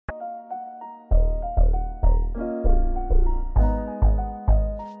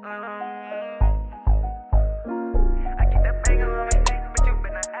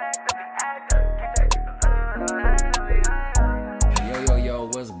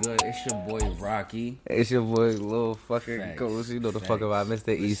good? It's your boy Rocky. It's your boy Lil fucking Facts. Ghost. You know the fuck Facts. about Mr.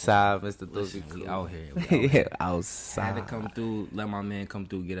 Listen, Eastside, Mr. Listen, Doogie. we out here. We out Yeah, here. outside. Had to come through, let my man come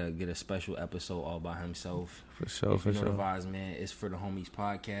through, get a special episode all by himself. For sure, If for you know sure. the vibes, man. It's for the homies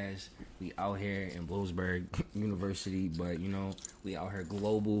podcast. We out here in Bloomsburg University, but you know we out here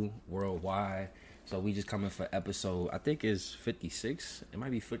global, worldwide. So we just coming for episode. I think it's 56. It might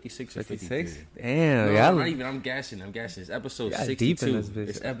be 56 or 56? 53. Damn, No, y'all not even. I'm guessing. It's episode Y'all 62. deep in this bitch.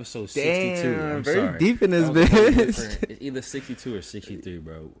 It's episode 62. Damn, I'm very sorry. deep in this That was totally bitch. different. It's either 62 or 63,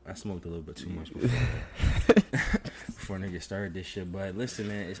 bro. I smoked a little bit too much before niggas started this shit. But listen,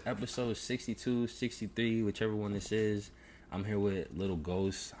 man, it's episode 62, 63, whichever one this is. I'm here with Little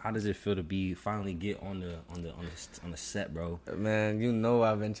Ghost. How does it feel to be finally get on the set, bro? Man, you know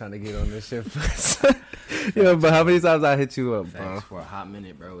I've been trying to get on this shit. Yo, but how many times I hit you up, bro? Thanks for a hot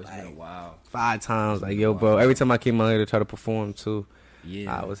minute, bro. It's been a while. 5 times. Like, yo, bro. Every time I came out here to try to perform, too.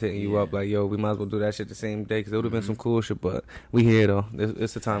 Yeah, I was hitting you up like, yo, we might as well do that shit the same day because it would have been some cool shit. But we here though.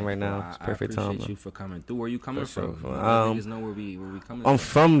 It's the time right now. It's perfect time. I appreciate you for coming through. Where you coming For from? sure. Niggas know where we coming I'm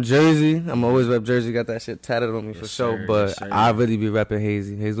from Jersey. I'm always rep Jersey. Got that shit tatted on me for Yes, sure. sir. But Yes, sir. I really be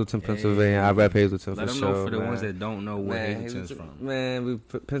repping Hazleton, Pennsylvania. I rep Hazleton Let for them sure. know for the man. ones that don't know where Man, Hazleton's from. Man,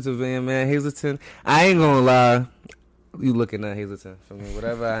 Pennsylvania, man. Hazleton. I ain't gonna lie. You looking at Hazleton for me?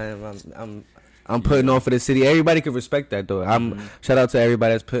 Whatever I am, I'm putting on for the city. Everybody can respect that though. Shout out to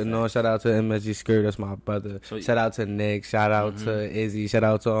everybody that's putting on. Shout out to MSG Skirt, that's my brother. Shout out to Nick. Shout out to Izzy. Shout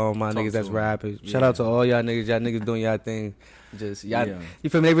out to all my niggas that's rappers. Shout out to all y'all niggas. Y'all niggas doing y'all thing. Just y'all, you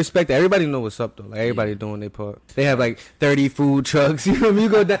feel me? They respect that. Everybody know what's up though. Like everybody doing their part. They have like 30 food trucks. You feel me? You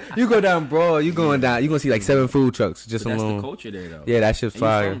go down Broad. You going down. You gonna see like 7 food trucks just But alone. that's the culture there though. Yeah, that shit's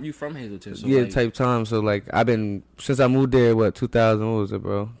fire. You from Hazleton? So Yeah, like, type time. So like I've been since I moved there. What 2000? What was it,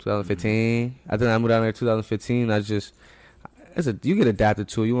 bro? 2015. I think I moved down there 2015. You get adapted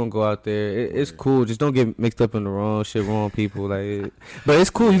to it. You won't go out there. It's cool. Just don't get mixed up in the wrong shit, wrong people. But it's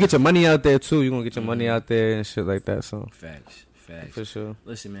cool. You get your money out there too. You gonna get your money out there and shit like that. So facts. For sure.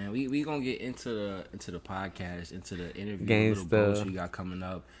 Listen, man, we gonna get into the podcast, into the interview, Gangsta. Little Ghost we got coming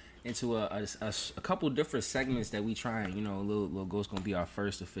up, into a couple different segments that we trying. You know, Little Ghost gonna be our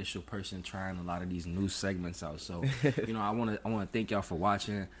first official person trying a lot of these new segments out. So, you know, I wanna thank y'all for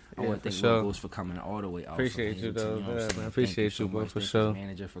watching. I want to thank Little Ghost for coming all the way out. Appreciate you though. You know man. I appreciate you, bro, for sure.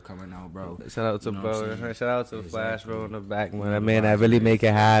 Manager for coming out, bro. Shout out to bro. Shout out to Flash, bro, in the back, man. That man Vibes, that really man. make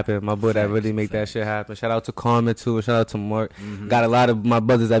it happen. My boy that really make that shit happen. Shout out to Carmen too. Shout out to Mark. Got a lot of my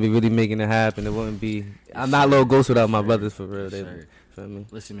brothers that be really making it happen. It wouldn't be. I'm not Little Ghost without my brothers for real. They feel me.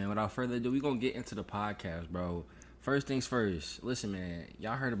 Listen, man. Without further ado, we gonna get into the podcast, bro. First things first. Listen, man.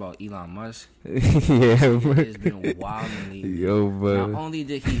 Y'all heard about Elon Musk? Yeah, It's been wild lately. Yo, bro. Not only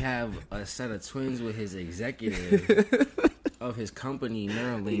did he have a set of twins with his executive of his company,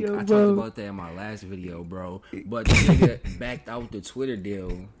 Neuralink. Yo, I talked bro. about that in my last video, bro. But the nigga backed out the Twitter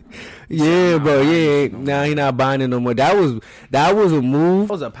deal. Yeah, not bro. buying Yeah, it no now more. he not buying it no more. That was a move.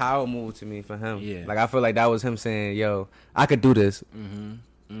 That was a power move to me for him. Yeah. Like I feel like that was him saying, "Yo, I could do this,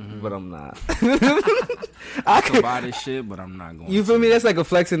 but I'm not." I could buy this shit, but I'm not going You to. feel me? That's like a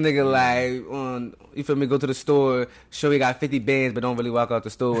flexing nigga. Like on, you feel me? Go to the store, show he got 50 bands, but don't really walk out the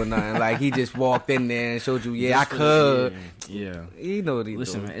store or nothing. Like he just walked in there and showed you, yeah, I could. Yeah. You know what he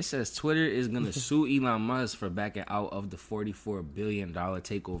Listen, doing. man, it says Twitter is going to sue Elon Musk for backing out of the $44 billion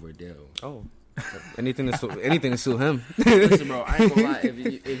takeover deal. Oh, anything to sue him. Listen, bro, I ain't gonna lie.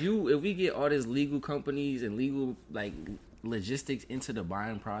 If we get all these legal companies and legal like logistics into the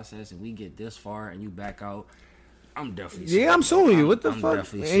buying process, and we get this far, and you back out, I'm definitely Yeah, I'm suing you. What the I'm fuck?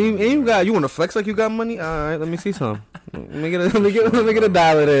 definitely And suing you bro. you want to flex like you got money? All right, let me see some. let me get a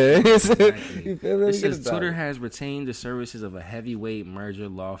dollar there. Exactly. You feel me? Let It me get a says Twitter dollar. has retained the services of a heavyweight merger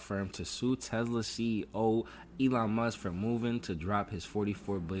law firm to sue Tesla CEO Elon Musk for moving to drop his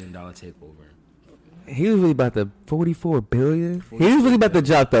 $44 billion takeover. He was really about the 44 billion. He was really about to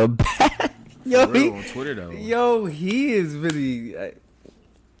drop the back. Yo, For real, on Twitter though. Yo, he is really.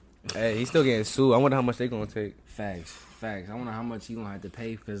 Hey, he's still getting sued. I wonder how much they gonna take. Facts. I wonder how much he gonna have to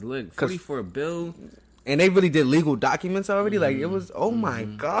pay because look, $44 billion. And they really did legal documents already. Like it was. Oh my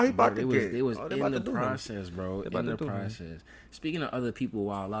god, he about to get. They was oh, they in about the to do him. process, bro. about In to the do him. process. Speaking of other people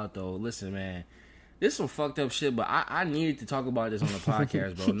wild out though, listen, man. This some fucked up shit, but I needed to talk about this on the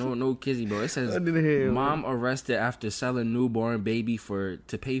podcast, bro. No kizzy, bro. It says I didn't hear, mom arrested after selling newborn baby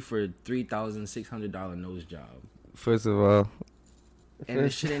to pay for $3,600 nose job. First of all, And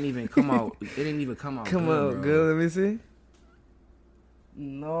this shit didn't even come out. It didn't even come out. come good, on, bro. good. Let me see.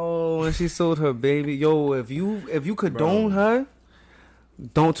 No, when she sold her baby, yo, if you condone her,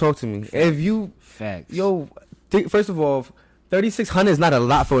 don't talk to me. If you, Facts. yo, first of all, $3,600 is not a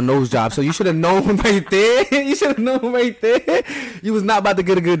lot for a nose job, so you should have known right there. You should have known right there. You was not about to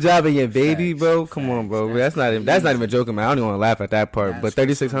get a good job in your baby, bro. Come on, bro. That's not even joking, man. I don't even want to laugh at that part. But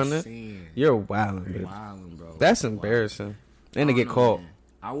 $3,600, you're wilding, bro. That's embarrassing. And to get caught. Man.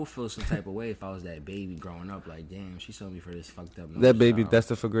 I would feel some type of way if I was that baby growing up. Like, damn, she sold me for this fucked up. That baby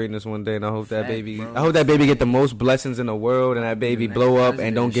destined for greatness one day, and I hope that baby get the most blessings in the world, and that baby blow up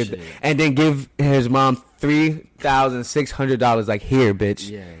and don't get, and then give his mom $3,600. Like, here, bitch.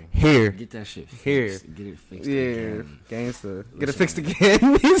 Yeah. Here. Get that shit fixed. Here. Get it fixed. Yeah. Gangster. Get it fixed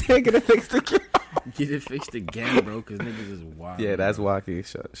again. He said, get it fixed again. Get it fixed again, bro, because niggas is wild. Yeah, that's wacky.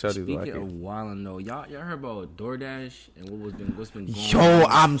 Speaking of wildin', though, y'all heard about DoorDash and what's been going on? Yo,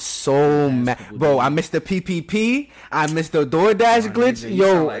 I'm so mad. Bro, I missed the PPP. I missed the DoorDash glitch. Nigga,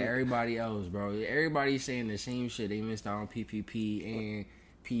 yo. Like everybody else, bro. Everybody's saying the same shit. They missed out on PPP and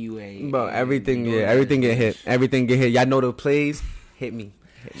PUA. Bro, everything get hit. Everything get hit. Y'all know the plays? Hit me.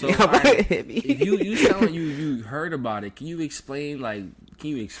 So, hit me. If you sound you heard about it, can you explain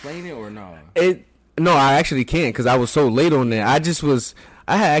it or no? No, I actually can't because I was so late on there.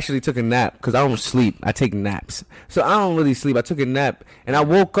 I had actually took a nap because I don't sleep. I take naps. So I don't really sleep. I took a nap and I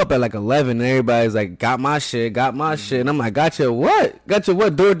woke up at like 11 and everybody's like, got my shit. And I'm like, gotcha what?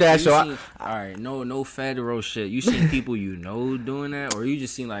 DoorDash. So alright, no federal shit. You seen people doing that, or you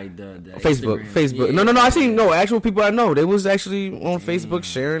just seen like the Facebook. Yeah. No, I seen actual people I know. They was actually on Facebook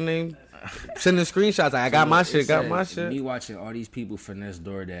sharing them. Sending screenshots. Like, I got my shit. Me watching all these people finesse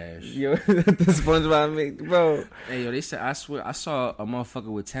DoorDash. Yo, the SpongeBob make, bro. Hey, yo, they said, I swear, I saw a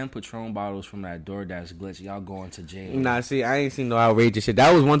motherfucker with 10 Patron bottles from that DoorDash glitch. Y'all going to jail. Nah, see, I ain't seen no outrageous shit.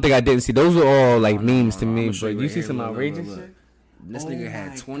 That was one thing I didn't see. Those were all like memes to me. But you see some outrageous shit? This nigga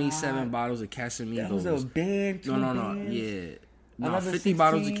had 27 bottles of Casamigos. That was a band. No, yeah. No, 50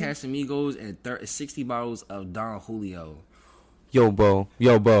 bottles of Casamigos and 60 bottles of Don Julio. Yo, bro.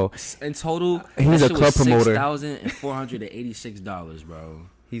 In total, he's a club promoter. $6,486, bro.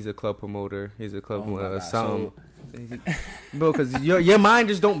 He's a club promoter. Something. Bro, because your mind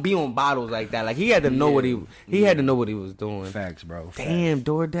just don't be on bottles like that. Like, he had to know what he had to know what he was doing. Facts, bro. Damn,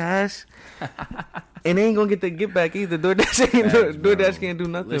 DoorDash. And they ain't gonna get the get back either. DoorDash can't do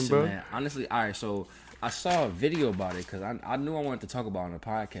nothing. Listen, bro. Man, honestly, all right. So I saw a video about it because I knew I wanted to talk about it on the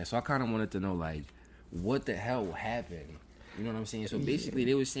podcast. So I kind of wanted to know like what the hell happened. You know what I'm saying? So basically,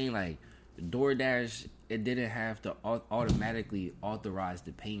 they were saying like DoorDash, it didn't have to automatically authorize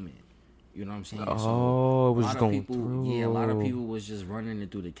the payment. You know what I'm saying? Oh, it was going through. Yeah, a lot of people was just running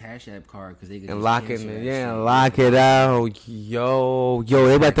it through the Cash App card because they could and locking it. Yeah, lock it out. Yo,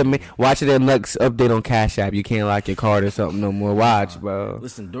 they about to watch their next update on Cash App. You can't lock your card or something no more. Watch, bro.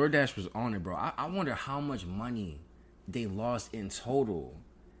 Listen, DoorDash was on it, bro. I wonder how much money they lost in total.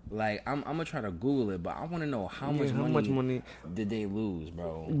 Like, I'm gonna try to Google it, but I want to know how much money did they lose,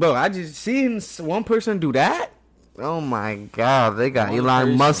 bro? Bro, I just seen one person do that. Oh my god, they got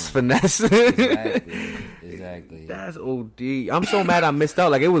Elon Musk finesse. Exactly. That's OD. I'm so mad I missed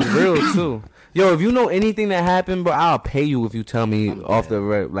out. Like, it was real too. Yo, if you know anything that happened, bro, I'll pay you if you tell me off the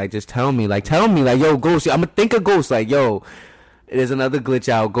rip. Like, just tell me. Like, yo, Ghost. I'm gonna think of Ghost. Like, yo. There's another glitch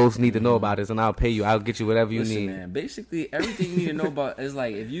out. Ghosts need to know about this, and I'll pay you. I'll get you whatever you need. Man, basically, everything you need to know about is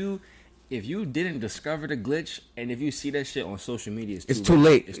like if you didn't discover the glitch, and if you see that shit on social media, it's too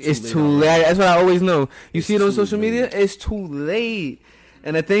late. It's too late. That's what I always know. You see it on social media, it's too late.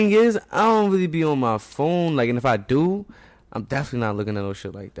 And the thing is, I don't really be on my phone. Like, and if I do, I'm definitely not looking at no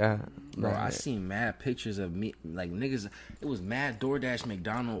shit like that. Bro, I seen mad pictures of me, like niggas. It was mad DoorDash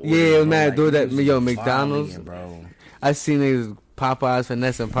McDonald's. Yeah, it was mad DoorDash. Yo, McDonald's. Bro. I seen niggas Popeyes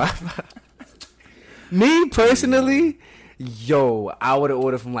finessing Popeyes. Me personally, yo, I would have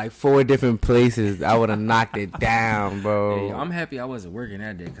ordered from like 4 different places. I would have knocked it down, bro. Hey, I'm happy I wasn't working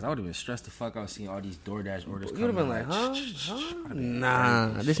that day because I would have been stressed the fuck out seeing all these DoorDash orders. You would have been like, huh?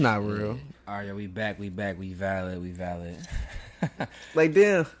 Nah, this not real. All right, yo, we back. We valid. Like,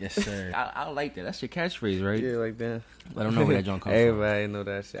 damn. Yes, sir. I like that. That's your catchphrase, right? Yeah, like that. Let them know where that joint comes from. Everybody know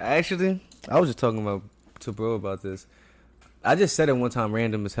that shit. Actually, I was just talking to bro about this. I just said it one time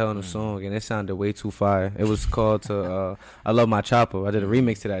random as hell in a song, and it sounded way too fire. It was called I Love My Chopper. I did a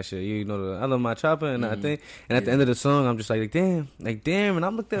remix to that shit. You know, I Love My Chopper, and I think, and at the end of the song, I'm just like damn, and I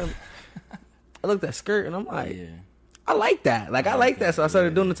looked at skirt, and I'm like, I like that. Like, I like that. So I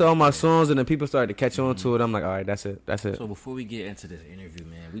started doing it to all my songs, and then people started to catch on to it. I'm like, all right, that's it. So before we get into this interview,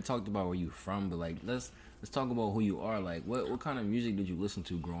 man, we talked about where you from, but like, let's talk about who you are. Like, what kind of music did you listen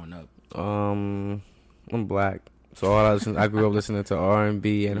to growing up? I'm black. So I grew up listening to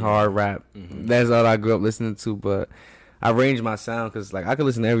R&B and hard rap. That's all I grew up listening to. But I range my sound because like I could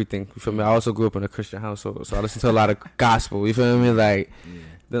listen to everything. You feel me? I also grew up in a Christian household, so I listen to a lot of gospel. You feel me? Like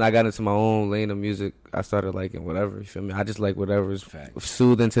then I got into my own lane of music. I started liking whatever. You feel me? I just like whatever's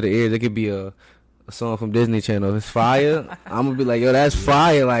soothing to the ears. It could be a song from Disney Channel. If it's fire, I'm gonna be like, yo, that's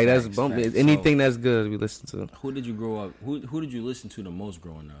fire. Like that's bumping. Anything that's good, we listen to. Who did you grow up? Who did you listen to the most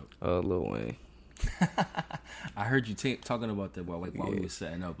growing up? Lil Wayne. I heard you talking about that while we were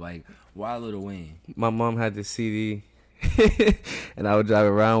setting up. Like, why Lil Wayne? My mom had the CD, and I would drive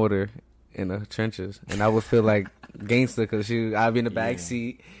around with her in the trenches, and I would feel like gangster because I'd be in the back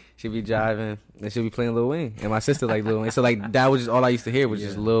seat, she'd be driving, and she'd be playing Lil Wayne, and my sister liked Lil Wayne. So like that was just all I used to hear was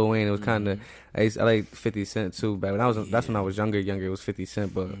just Lil Wayne. It was kind of I like 50 Cent too. Back when that's when I was younger. It was 50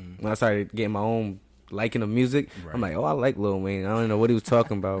 Cent, but when I started getting my own liking of music, I'm like, oh, I like Lil Wayne. I don't know what he was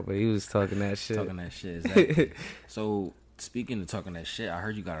talking about, but he was talking that shit. Exactly. So speaking of talking that shit, I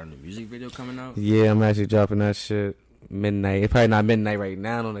heard you got a new music video coming out. Yeah, I'm actually dropping that shit midnight. It's probably not midnight right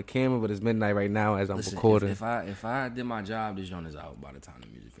now on the camera, but it's midnight right now as I'm recording. If I did my job, this joint is out by the time the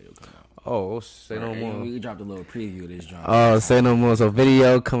music video comes out. Oh, say no more. We dropped a little preview of this joint. Oh, say no more. So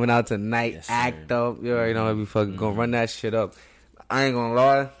video coming out tonight. Yes, Act up. You already know I be fucking gonna run that shit up. I ain't gonna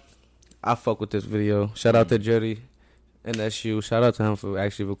lie. I fuck with this video. Shout out to Jody and that's you. Shout out to him for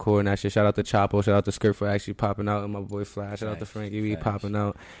actually recording that shit. Shout out to Chapo. Shout out to Skirt for actually popping out, and my boy Flash. Shout out to Frankie be popping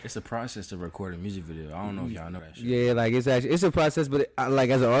out. It's a process to record a music video. I don't know if y'all know that shit. Yeah, like it's a process, but like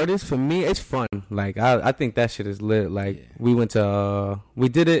as an artist, for me, it's fun. Like I think that shit is lit. Like we went to we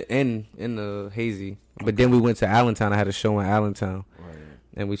did it in the Hazy, but then we went to Allentown. I had a show in Allentown.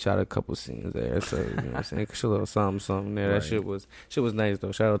 And we shot a couple scenes there, so you know what I'm saying, a little something there. That shit was nice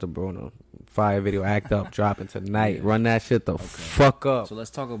though. Shout out to Bruno. Fire video, Act Up, dropping tonight. Run that shit the fuck up. So let's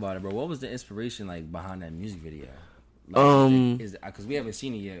talk about it, bro. What was the inspiration like behind that music video? Like, because we haven't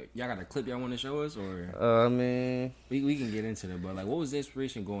seen it yet. Y'all got a clip y'all want to show us, or I mean, we can get into it, but like, what was the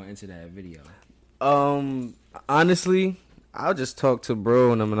inspiration going into that video? Honestly, I just talked to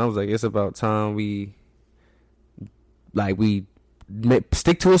bro and them, and I was like, it's about time we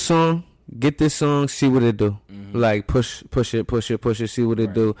stick to a song, get this song, see what it do. Like push it, see what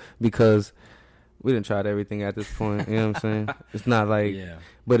it do, because we done tried everything at this point. You know what I'm saying? It's not like,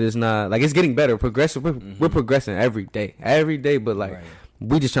 but it's not like it's getting better. Progressive, we're progressing every day. But like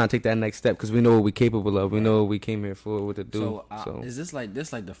we just trying to take that next step because we know what we capable of. We know what we came here for, what to do. So is this like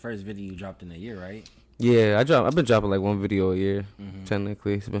the first video you dropped in a year, right? Yeah, I've been dropping like one video a year.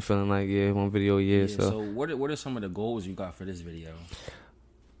 Technically, it's been feeling like one video a year. So what are some of the goals you got for this video?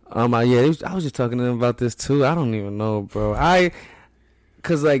 I was just talking to them about this too. I don't even know, bro.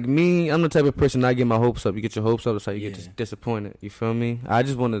 Cause like me, I'm the type of person I get my hopes up. You get your hopes up, that's how you get disappointed. You feel me? I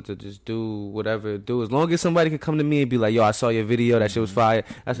just wanted to just do whatever it do. As long as somebody could come to me and be like, yo, I saw your video, that shit was fire.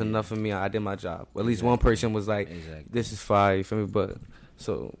 That's enough for me. I did my job. At least one person was like, this is fire. You feel me? But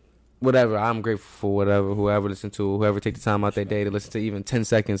so. Whatever, I'm grateful for whoever listen to, whoever take the time out their day to listen to even 10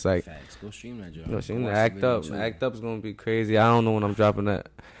 seconds. Like, facts. Go stream that, Joe. Go stream that. Act Up. Act Up is gonna be crazy. I don't know when I'm dropping that.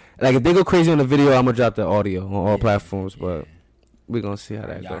 Like, if they go crazy on the video, I'm gonna drop the audio on all platforms. But we're gonna see how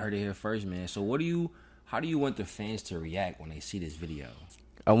that goes. Y'all heard it here first, man. So, how do you want the fans to react when they see this video?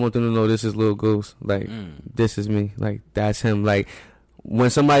 I want them to know this is Lil Goose. Like, this is me. Like, that's him. Like,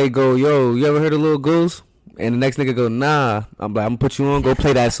 when somebody go, yo, you ever heard of Lil Goose? And the next nigga go, nah. I'm like, I'm gonna put you on, go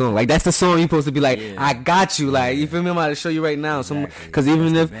play that song. Like, that's the song you supposed to be like, I got you. Like, you feel me? I'm about to show you right now. Because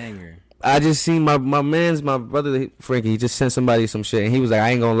even if I just seen my brother Frankie, he just sent somebody some shit, and he was like,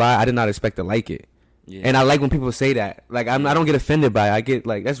 I ain't gonna lie, I did not expect to like it. And I like when people say that. Like, I don't get offended by it. I get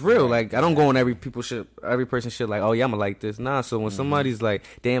like, that's real. Like, I don't go on every person shit like, oh yeah, I'm gonna like this. Nah. So when somebody's like,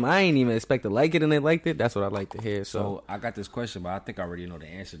 damn, I ain't even expect to like it, and they liked it, that's what I like to hear. So I got this question, but I think I already know the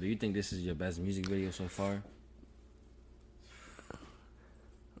answer. Do you think this is your best music video so far?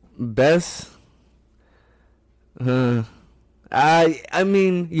 Best? I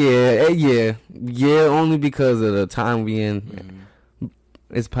mean, yeah. Only because of the time we in.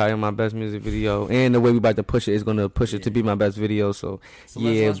 It's probably my best music video, and the way we about to push it is gonna push it to be my best video. So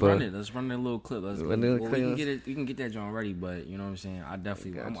let's run it. Let's run that little clip. We can get it. You can get that joint ready, but you know what I'm saying. I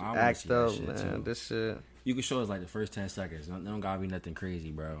definitely I Act Up, man. Too. This shit. You can show us like the first 10 seconds. Don't gotta be nothing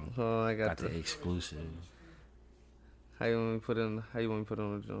crazy, bro. Oh, I got the exclusive. How you want me put on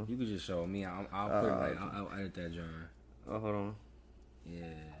the joint? You can just show me. I'll put it like I'll edit that joint. Oh, hold on. Yeah,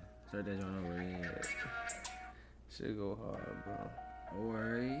 start that joint over. Yeah, shit go hard, bro.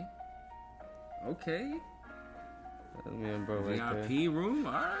 Alright. Okay. That's me and bro VIP right there. room,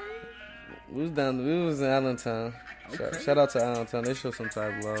 alright. We was in Allentown. Okay. Shout out to Allentown. They show some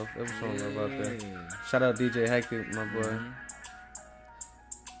type of love. They was showing love out there. Shout out DJ Hectic, my boy.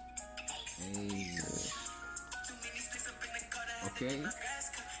 Hey. Okay.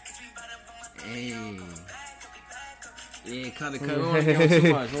 Hey. Yeah, kind of. We don't want to give him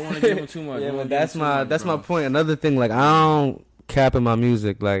too much. We don't want to give him too much. Yeah, but that's my point. Another thing, like I don't cap in my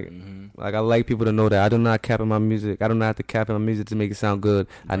music. Like I like people to know that I do not cap in my music. I do not have to cap in my music to make it sound good.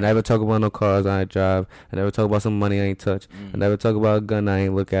 Right. I never talk about no cars I ain't drive. I never talk about some money I ain't touch. I never talk about a gun I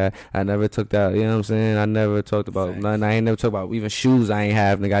ain't look at. I never took that. You know what I'm saying? I never talked about nothing. I ain't never talked about even shoes I ain't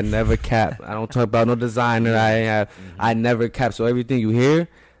have. Nigga, I never cap. I don't talk about no designer I ain't have. I never cap. So everything you hear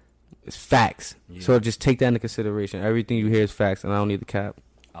is facts. Yeah. So just take that into consideration. Everything you hear is facts, and I don't need the cap.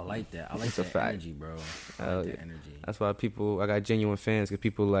 I like that. I like that energy, bro. I like that energy. That's why I got genuine fans, because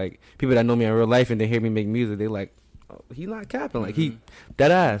people that know me in real life and they hear me make music, they like, oh, he not capping, like he dead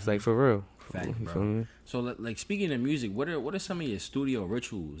ass, like for real. Fact, bro. So like speaking of music, what are some of your studio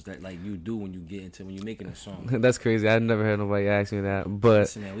rituals that like you do when you're making a song? That's crazy. I never heard nobody ask me that, but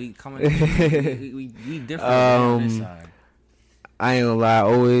listen, man, we coming, we different on this side. I ain't gonna lie. I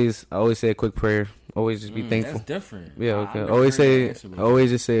always say a quick prayer. Always just be thankful. That's different. Yeah, okay. Always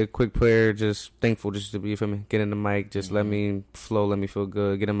just say a quick prayer. Just thankful, just to be, for me. Get in the mic. Just let me flow. Let me feel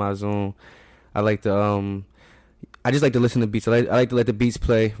good. Get in my zone. I like to I just like to listen to beats. I like to let the beats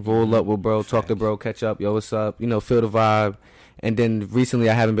play. Roll up with bro. Talk to bro. Catch up. Yo, what's up? You know, feel the vibe. And then recently,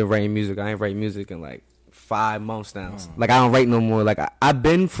 I haven't been writing music. I ain't writing music in like 5 months now. Like I don't write no more. Like I've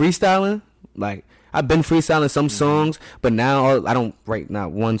been freestyling. Like I've been freestyling some songs, but now I don't write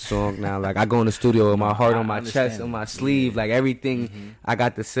not one song now. Like I go in the studio with my heart on my chest, on my sleeve, like everything I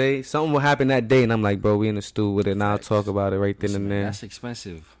got to say. Something will happen that day, and I'm like, bro, we in the studio with it, and I'll talk about it right then and there. That's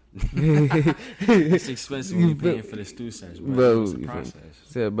expensive. It's expensive when you're paying for the stew session, bro. It's a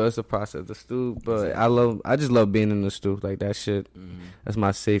process. Yeah, but it's a process. The stew, but I just love being in the stew. Like that shit, that's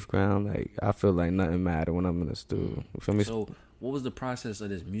my safe ground. Like I feel like nothing matter when I'm in the stew. You feel me? So, what was the process of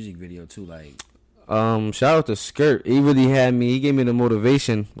this music video too? Like, shout out to Skirt. He really had me. He gave me the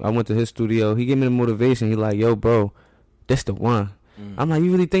motivation. I went to his studio. He gave me the motivation. He like, yo, bro, that's the one. I'm like,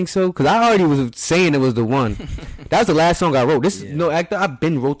 you really think so? Because I already was saying it was the one. That was the last song I wrote. This no actor. I've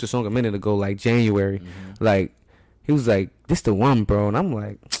been wrote the song a minute ago, like January. Like he was like, this the one, bro. And I'm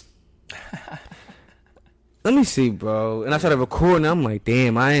like, let me see, bro. And I started recording. I'm like,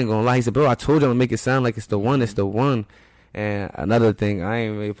 damn, I ain't gonna lie. He said, bro, I told you I'm gonna make it sound like it's the one. It's the one. And another thing, I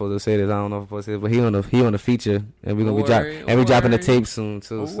ain't really supposed to say this. I don't know if I'm supposed to say this, but he on the feature, and we dropping the tape soon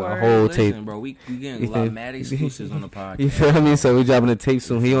too. So a whole tape, bro. We getting a lot of mad exclusives on the podcast. You feel me? So we dropping the tape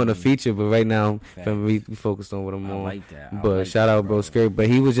soon. He on the feature, but right now we focused on what I'm on. I like that. But shout out, bro, Skirt. But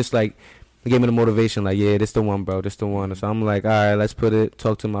he was just like, he gave me the motivation, like, yeah, this the one, bro, this the one. So I'm like, all right, let's put it.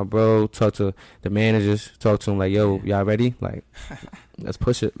 Talk to my bro, talk to the managers, talk to him like, yo, y'all ready? Like, let's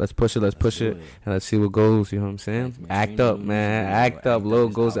push it, and let's see what goes. You know what I'm saying? Act up, man, act up. Low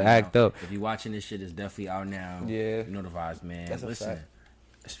goes to act up. If you watching this shit, it's definitely out now. Yeah, you know the vibes, man. Listen,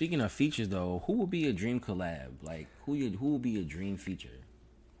 speaking of features though, who would be a dream collab? Like, who would be a dream feature?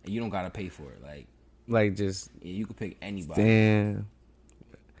 And you don't gotta pay for it. Like just you could pick anybody. Damn.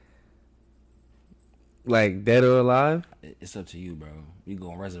 Like dead or alive? It's up to you, bro. You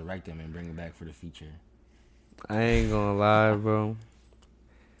gonna resurrect them and bring them back for the feature. I ain't gonna lie, bro.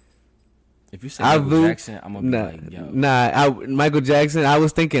 If you say Michael Jackson, I'm gonna be like, yo. Michael Jackson, I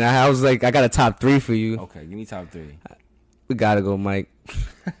was thinking, I was like, I got a top 3 for you. Okay, give me top 3. We gotta go, Mike.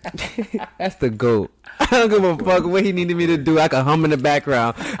 That's the GOAT. I don't give a fuck what he needed me to do. I can hum in the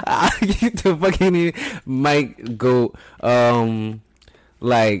background. The fuck he need Mike GOAT.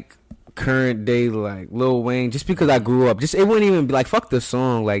 Like current day, like Lil Wayne, just because I grew up, just it wouldn't even be like fuck the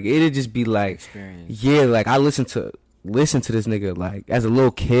song, like it'd just be like experience. Yeah, like I listened to this nigga like as a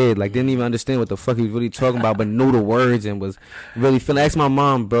little kid, like didn't even understand what the fuck he was really talking about, but knew the words and was really feeling. Ask my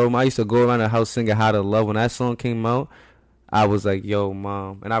mom, bro. I used to go around the house singing How to Love. When that song came out, I was like, yo,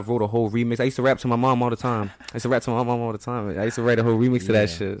 mom. And I wrote a whole remix. I used to rap to my mom all the time. I used to write a whole remix to that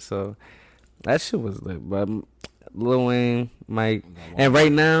shit. So that shit was lit. But Lil Wayne, Mike, and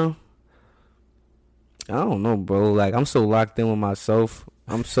right now, I don't know, bro. Like, I'm so locked in with myself.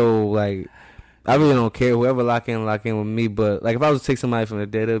 I'm so, like, I really don't care. Whoever lock in with me. But, like, if I was to take somebody from the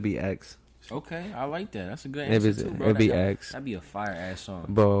dead, it would be X. Okay, I like that. That's a good answer, too, bro. It'd be X. That'd be a fire-ass song.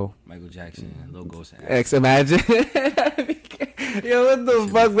 Bro. Michael Jackson, Lil Ghost X, imagine. Yo, what the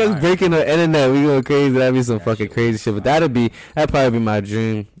fuck was breaking the internet? We going crazy. That'd be some fucking crazy shit. But that'd probably be my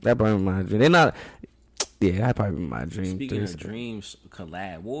dream. They're not... Yeah, that'd probably be my dream. Speaking of dreams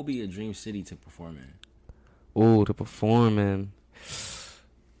collab, what would be your dream city to perform in? Oh, to perform in.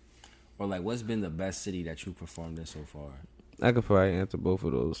 Or like, what's been the best city that you performed in so far? I could probably answer both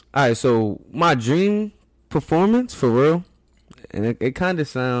of those. All right, so my dream performance, for real, and it kind of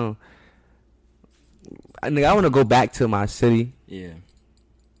sound... nigga, I want to go back to my city. Yeah.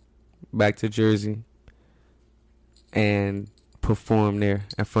 Back to Jersey. And perform there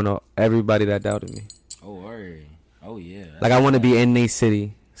in front of everybody that doubted me. Oh, word. Oh, yeah. Like, I want to be in their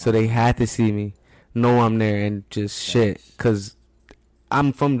city. So they had to see me. Know I'm there and just shit. Because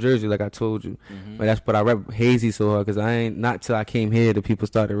I'm from Jersey, like I told you. But that's what I rep Hazy so hard. Because I ain't, not till I came here, the people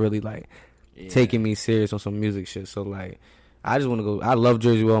started really, like, taking me serious on some music shit. So, like, I just want to go. I love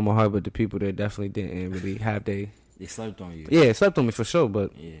Jersey with all my heart, but the people there definitely didn't really have they slept on you. Yeah, it slept on me for sure,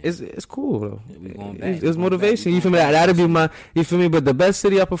 but it's cool though. We going back. It's motivation. You feel me? That'll be my. You feel me? But the best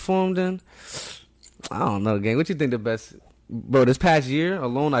city I performed in, I don't know, gang. What you think the best? Bro, this past year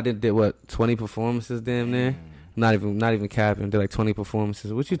alone, I did what 20 performances, damn near. Not even capping. Did like 20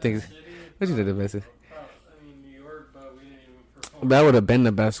 performances. What you think? What you think the best is? That would have been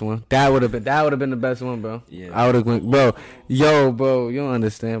the best one. That would have been the best one, bro. Yeah. I would have went, bro. Yo, bro, you don't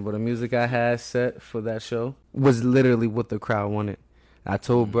understand, bro. The music I had set for that show was literally what the crowd wanted. I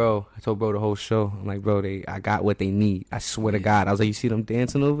told bro the whole show. I'm like, bro, I got what they need. I swear to God. I was like, you see them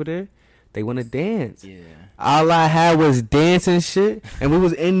dancing over there? They want to dance. Yeah. All I had was dancing shit, and we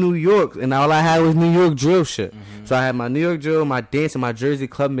was in New York, and all I had was New York drill shit. So I had my New York drill, my dance, and my Jersey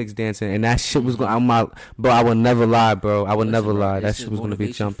club mix dancing, and that shit was going. Bro, I would never lie, bro. I would never lie. That shit was gonna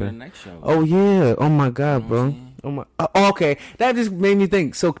be jumping. Oh yeah. Oh my God, bro. Oh my. Okay, that just made me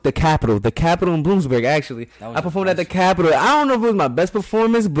think. So the Capitol in Bloomsburg. Actually, I performed at the Capitol. I don't know if it was my best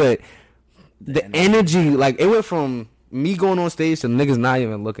performance, but the energy, like it went from me going on stage to niggas not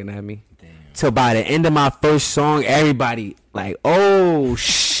even looking at me. So by the end of my first song, everybody like, oh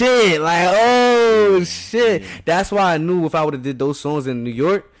shit, like oh shit. That's why I knew if I would have did those songs in New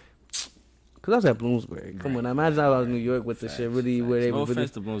York, cause I was at Bloomsburg. Come on, imagine I was in New York with the shit really where they no were.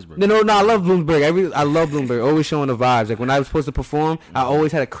 offense to Bloomsburg. No, I love Bloomsburg. I love Bloomsburg. Always showing the vibes. Like when I was supposed to perform, I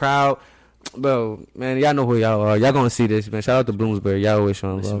always had a crowd. Bro, man, y'all know who y'all are. Y'all gonna see this, man. Shout out to Bloomsburg. Y'all always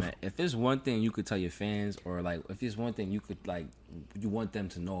showing love. Man, if there's one thing you could tell your fans, or like, if there's one thing you could like, you want them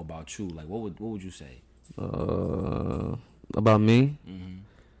to know about you, like, what would you say? About me,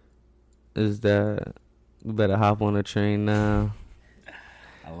 is that we better hop on the train now.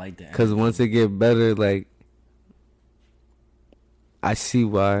 I like that. Cause once it get better, like, I see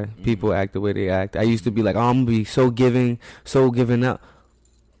why people act the way they act. I used to be like, oh, I'm gonna be so giving up.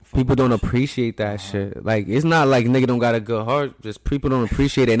 People don't appreciate that shit. Like, it's not like nigga don't got a good heart. Just people don't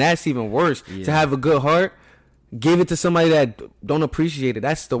appreciate it. And that's even worse. To have a good heart, give it to somebody that don't appreciate it.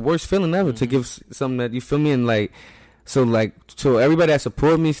 That's the worst feeling ever, to give something that, you feel me? And like, so everybody that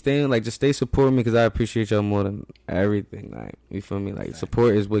support me, just stay supporting me, because I appreciate y'all more than everything. Like, you feel me? Like,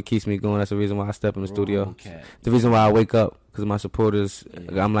 support is what keeps me going. That's the reason why I step in the studio. The reason why I wake up, because my supporters,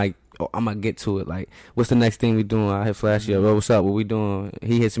 I'm like, oh, I'm gonna get to it. Like, what's the next thing we doing? I hit Flashy up, bro, what's up? What we doing?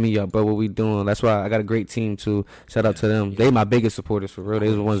 He hits me up, bro, what we doing? That's why I got a great team too. Shout out to them. They my biggest supporters for real. They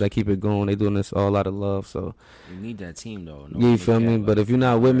the ones that keep it going. They doing this all out of love. So you need that team though. You feel me? But if you're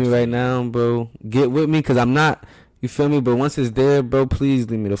not with me right now, bro, get with me, because I'm not. You feel me? But once it's there, bro, please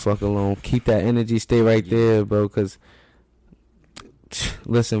leave me the fuck alone. Keep that energy. Stay right there, bro, because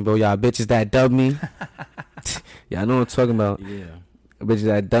listen, bro, y'all bitches that dub me. Y'all know what I'm talking about. Yeah. Bitches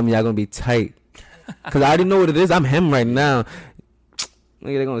that dub me, y'all gonna be tight. Cause I already know what it is. I'm him right now.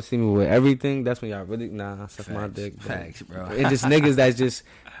 Nigga, they gonna see me with everything. That's when y'all really suck my dick. Bro. Facts, bro. And just niggas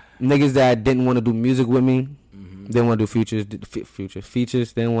niggas that didn't want to do music with me. Didn't want to do features.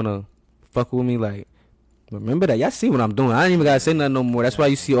 They didn't want to fuck with me. Like, remember that. Y'all see what I'm doing. I ain't even gotta say nothing no more. That's why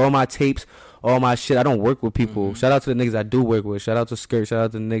you see all my tapes, all my shit. I don't work with people. Shout out to the niggas I do work with. Shout out to Skirt. Shout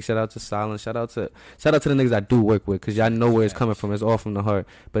out to Nick. Shout out to Silence. Shout out to the niggas I do work with, because y'all know where it's coming from. It's all from the heart.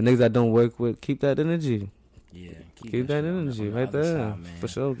 But niggas I don't work with, keep that energy. Yeah, keep that energy right there. Side, for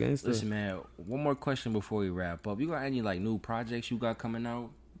sure, gangster. Listen, man, one more question before we wrap up. You got any like new projects you got coming out?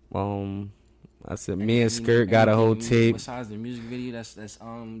 I said me and Skirt got a whole tape. Besides the music video that's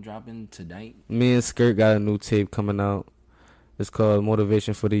dropping tonight. Me and Skirt got a new tape coming out. It's called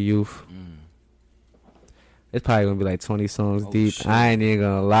Motivation for the Youth. It's probably gonna be like 20 songs deep. Shit. I ain't even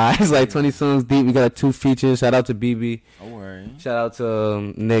gonna lie. It's like 20 songs deep. We got 2 features. Shout out to BB. Shout out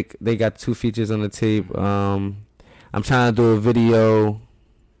to Nick. They got 2 features on the tape. I'm trying to do a video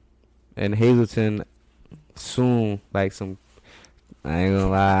in Hazleton soon. Like some, I ain't gonna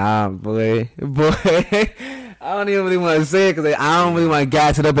lie, boy. I don't even really want to say it, because I don't really want to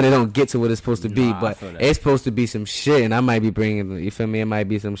gas it up and it don't get to what it's supposed to be. But it's supposed to be some shit, and I might be bringing, you feel me? It might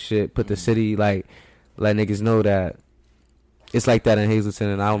be some shit. Put the city, like, let niggas know that it's like that in Hazleton,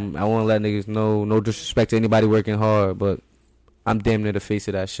 and I want to let niggas know, no disrespect to anybody working hard, but I'm damn near the face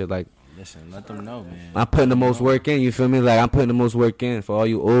of that shit. Like, listen, let them know, man. I'm putting the most work in, you feel me? Like, I'm putting the most work in. For all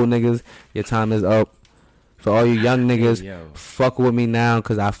you old niggas, your time is up. For all you young niggas, yo. fuck with me now,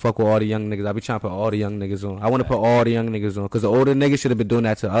 because I fuck with all the young niggas. I be trying to put all the young niggas on. I want to put all the young niggas on, because the older niggas should have been doing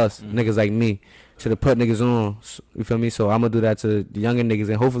that to us. Niggas like me should have put niggas on. You feel me? So I'm going to do that to the younger niggas,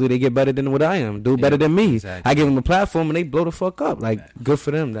 and hopefully they get better than what I am. Do better than me. Exactly. I give them a platform, and they blow the fuck up. Like, good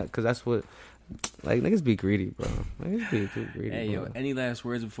for them, because that's what... Like, niggas be greedy, bro. Niggas be too greedy, Hey, bro. yo, any last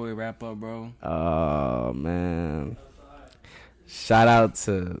words before we wrap up, bro? Oh, man. Shout out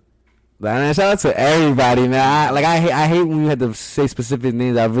to everybody, man. I hate when you have to say specific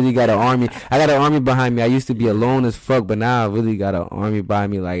names. I really got an army. I got an army behind me. I used to be alone as fuck, but now I really got an army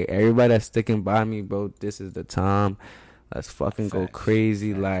behind me. Like, everybody that's sticking by me, bro, this is the time. Let's fucking go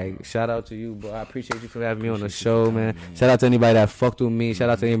crazy. Like, shout out to you, bro. I appreciate you for having me on the show, man. Shout out to anybody that fucked with me. Shout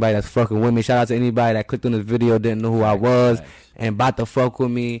out to anybody that's fucking with me. Shout out to anybody that clicked on this video, didn't know who I was, and about to fuck with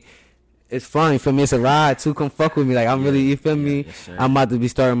me. It's fun, you feel me? It's a ride too. Come fuck with me. Like, I'm really, you feel me? Yes, I'm about to be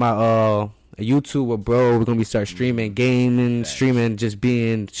starting my YouTube with bro. We're gonna be start streaming gaming, streaming just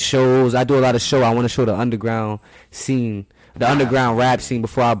being shows. I do a lot of show. I want to show the underground scene, the underground rap scene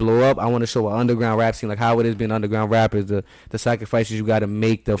before I blow up. I want to show an underground rap scene, like how it is being underground rappers, the sacrifices you got to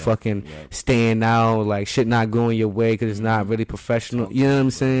make, the fucking staying out, like shit not going your way because it's not really professional. You know what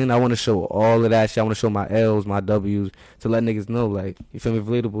I'm saying? I want to show all of that shit. I want to show my L's, my W's, to let niggas know, like, you feel me,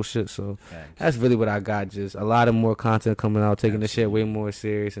 relatable shit. So that's really what I got. Just a lot of more content coming out, taking this shit way more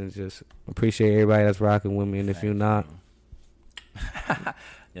serious, and just appreciate everybody that's rocking with me. And if you're not,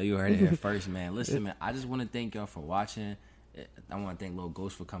 yo, you heard it here first, man. Listen, man, I just want to thank y'all for watching. I want to thank Lil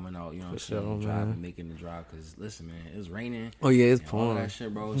Ghost for coming out, you know what I'm saying, driving, making the drive, because, listen, man, it was raining. Oh, yeah, it's all pouring. that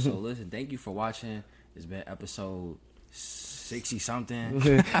shit, bro. So, listen, thank you for watching. It's been episode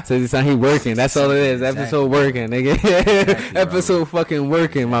 60-something. So he working. That's all it is. Episode working, nigga. Exactly, episode fucking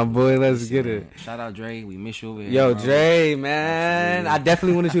working, my boy. Let's get it. Shout out Dre. We miss you over here. Yo, bro. Dre, man. Absolutely. I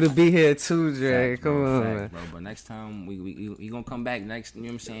definitely wanted you to be here too, Dre. Facts, Come bro, on, facts, man. bro. But next time we gonna come back next. You know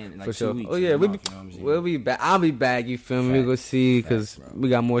what I'm saying? In like For sure. 2 weeks. Oh yeah, we'll be back. I'll be back. You feel me? We go see, because we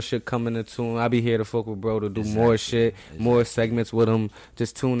got more shit coming in tune. I'll be here to fuck with bro to do more shit, more segments with him.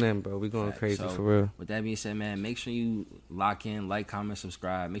 Just tune in, bro. We going crazy So, for real. With that being said, man, make sure you lock in, like, comment,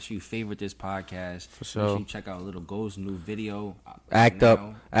 subscribe. Make sure you favorite this podcast. For sure. Make sure you check out Little Ghost new video. Act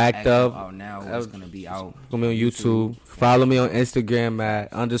Up out now. It's gonna be out. Gonna be on YouTube. Follow me on Instagram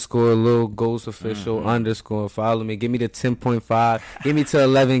at _Lil Ghost Official _ Follow me. Give me the 10.5. Give me to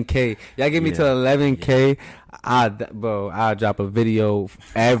 11K. Y'all give me to 11K. I'll drop a video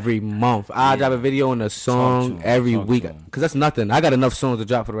every month. I'll drop a video and a song every week. Because that's nothing. I got enough songs to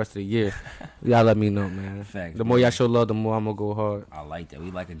drop for the rest of the year. Y'all let me know, man. Facts, the more y'all show love, the more I'm going to go hard. I like that.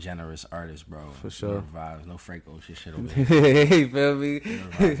 We like a generous artist, bro. For sure. No vibes. No Franco shit over there. Hey, feel me? No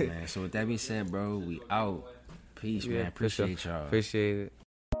vibes, man. So with that being said, bro, we out. Peace, man. Appreciate y'all. Appreciate it.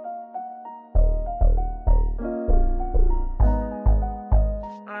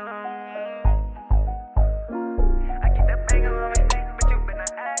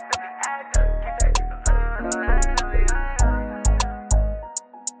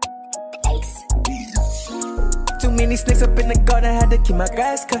 Many snakes up in the garden, had to keep my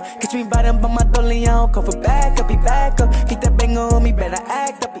grass cut. Catch me riding by my dolly, I don't call for backup, be back up. Keep that banger on me, better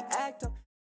act up.